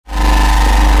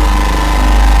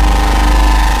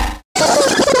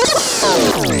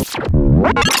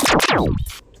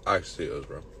oxtails,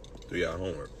 bro. Do y'all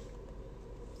homework.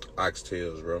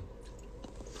 Oxtails, bro.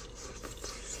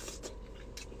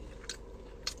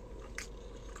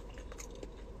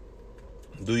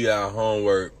 Do y'all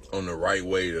homework on the right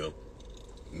way to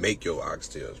make your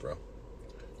oxtails, bro.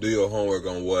 Do your homework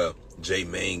on where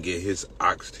Jmane get his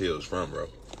oxtails from, bro.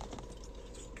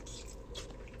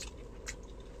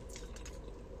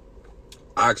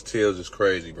 Oxtails is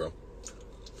crazy, bro.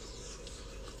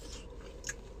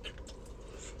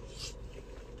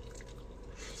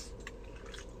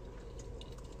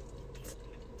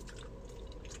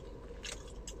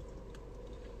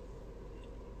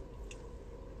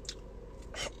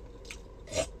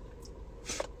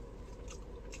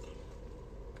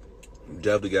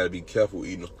 Definitely gotta be careful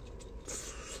eating them.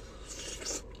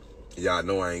 Y'all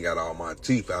know I ain't got all my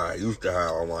teeth. I used to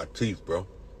have all my teeth, bro.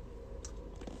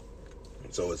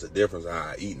 So it's a difference how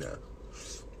I eat now.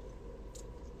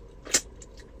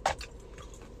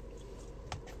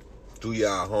 Do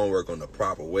y'all homework on the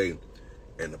proper way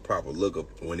and the proper look up.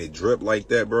 When it drip like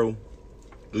that, bro,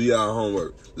 do y'all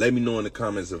homework. Let me know in the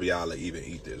comments if y'all even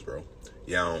eat this, bro.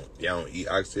 Y'all don't eat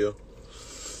oxtail?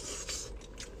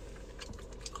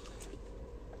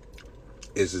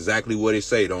 It's exactly what it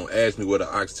say. Don't ask me what an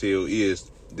oxtail is.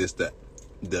 This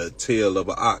the tail of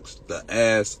an ox. The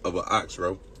ass of an ox,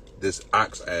 bro. This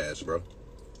ox ass, bro.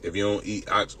 If you don't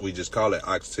eat ox, we just call it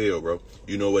oxtail, bro.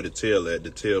 You know where the tail at. The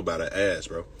tail by the ass,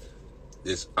 bro.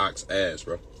 This ox ass,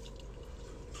 bro.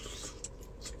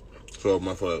 So,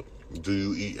 motherfucker, do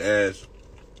you eat ass?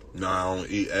 No, I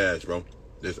don't eat ass, bro.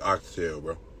 This oxtail,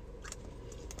 bro.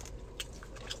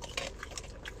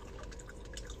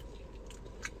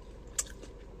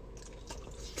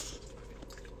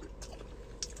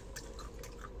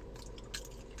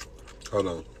 Hold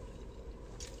on.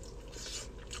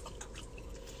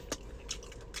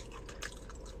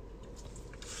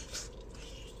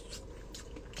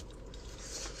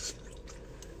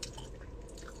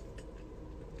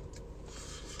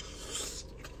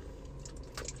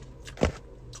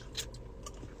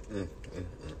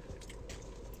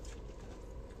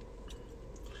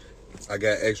 I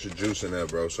got extra juice in there,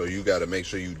 bro. So you got to make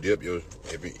sure you dip your.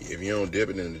 If you don't dip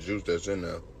it in the juice that's in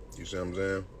there, you see what I'm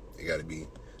saying? It got to be.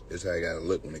 This how it got to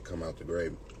look when it come out the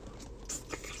gravy.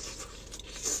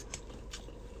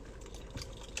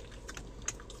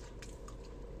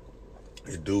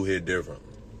 It do hit different.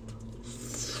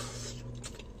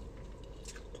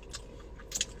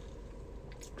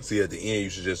 See, at the end, you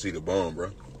should just see the bone,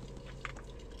 bro.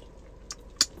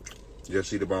 Just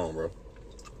see the bone, bro.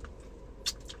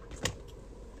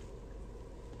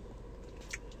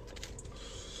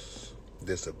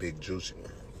 This a big juicy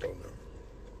one. Oh no.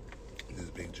 This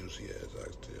big juicy ass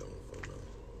oxtail. Oh no.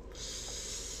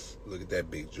 Look at that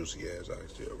big juicy ass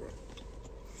oxtail, bro.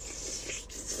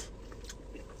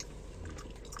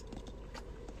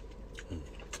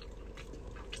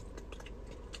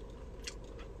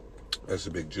 That's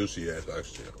a big juicy ass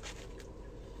oxtail.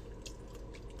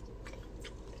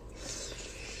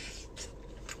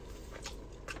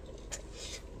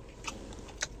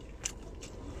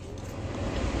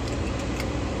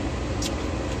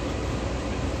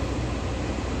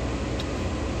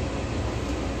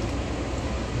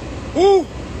 Woo!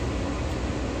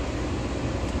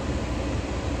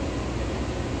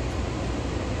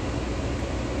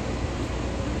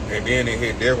 And then it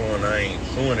hit different when I ain't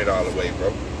chewing it all the way,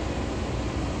 bro.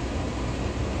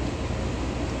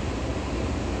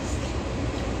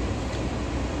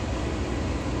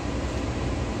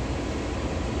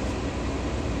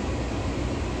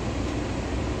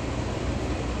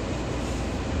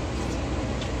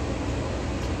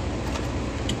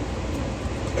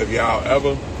 If y'all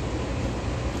ever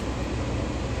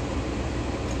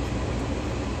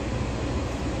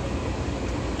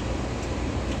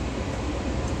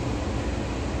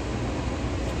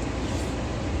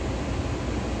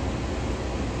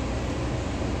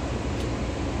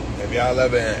If y'all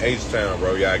ever in H-Town,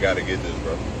 bro, y'all gotta get this,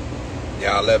 bro.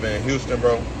 Y'all ever in Houston,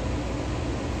 bro?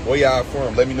 Where y'all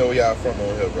from? Let me know where y'all from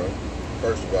on here, bro.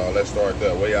 First of all, let's start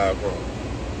there. Where y'all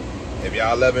from? If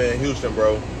y'all ever in Houston,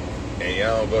 bro, and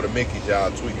y'all don't go to Mickey's,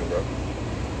 y'all tweaking, bro.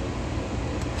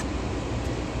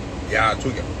 Y'all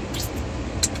tweaking.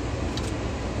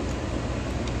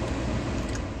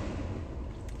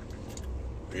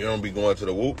 You don't be going to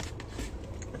the Whoop.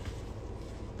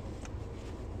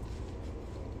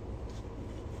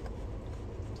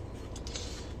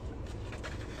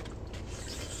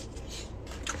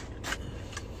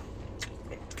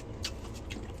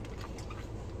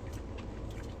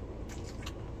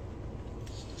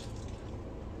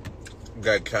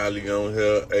 Got Kylie on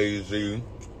here, AZ.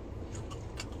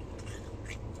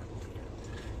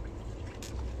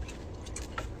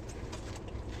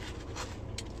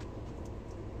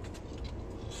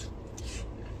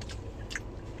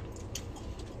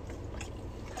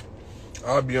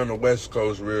 I'll be on the West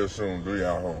Coast real soon. Do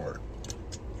y'all homework.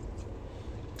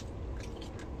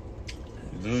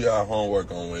 Do y'all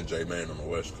homework on when Jmane on the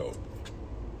West Coast.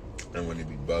 And when he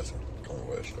be busting on the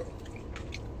West Coast.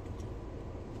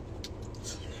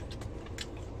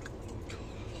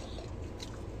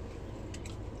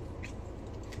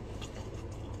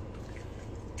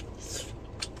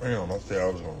 Damn, I said I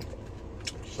was gonna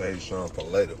save some for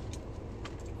later.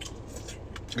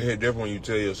 It hit different when you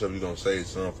tell yourself you're gonna save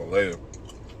some for later.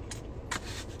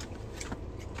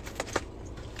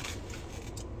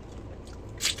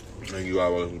 And you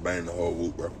always bang the whole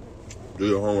whoop, bro. Do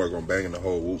your homework on banging the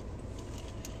whole whoop.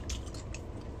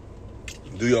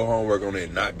 Do your homework on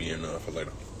it not being enough for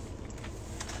later.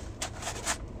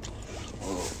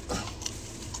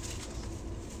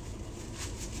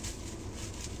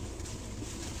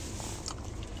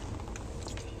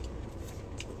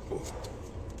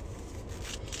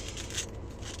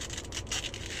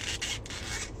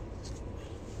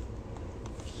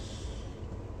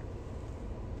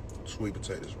 Sweet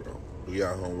potatoes, bro. Do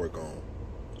y'all homework on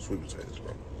sweet potatoes,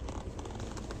 bro.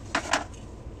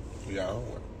 Do y'all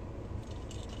homework.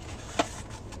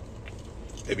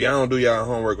 If y'all don't do y'all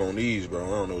homework on these, bro, I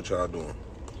don't know what y'all doing.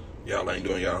 Y'all ain't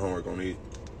doing y'all homework on these.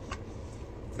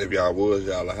 If y'all was,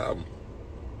 y'all will have them.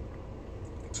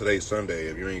 Today's Sunday.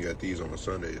 If you ain't got these on a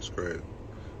Sunday, it's crazy.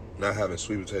 Not having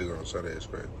sweet potatoes on a Sunday is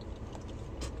crazy.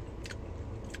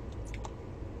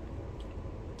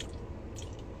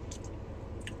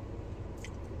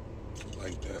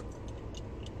 Like that.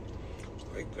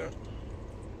 Like that.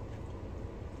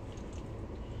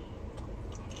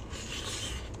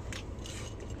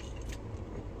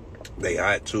 They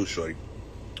hot too, shorty.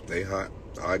 They hot.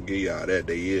 I'll give y'all that.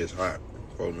 They is hot.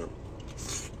 For them.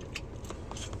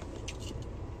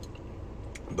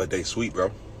 But they sweet,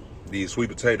 bro. These sweet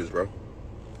potatoes, bro.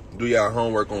 Do y'all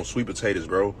homework on sweet potatoes,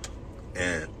 bro.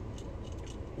 And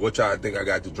what y'all think I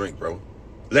got to drink, bro?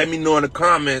 Let me know in the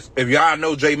comments if y'all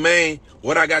know Jmane,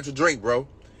 what I got to drink, bro.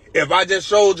 If I just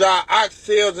showed y'all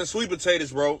oxtails and sweet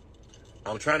potatoes, bro,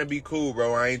 I'm trying to be cool,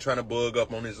 bro. I ain't trying to bug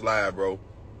up on this live, bro.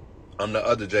 I'm the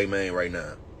other Jmane right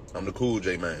now. I'm the cool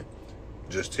Jmane.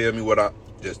 Just tell me what I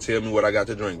got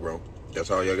to drink, bro. That's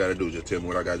all y'all gotta do. Just tell me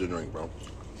what I got to drink, bro.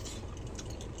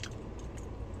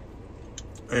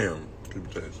 Damn, sweet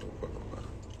potatoes so fucking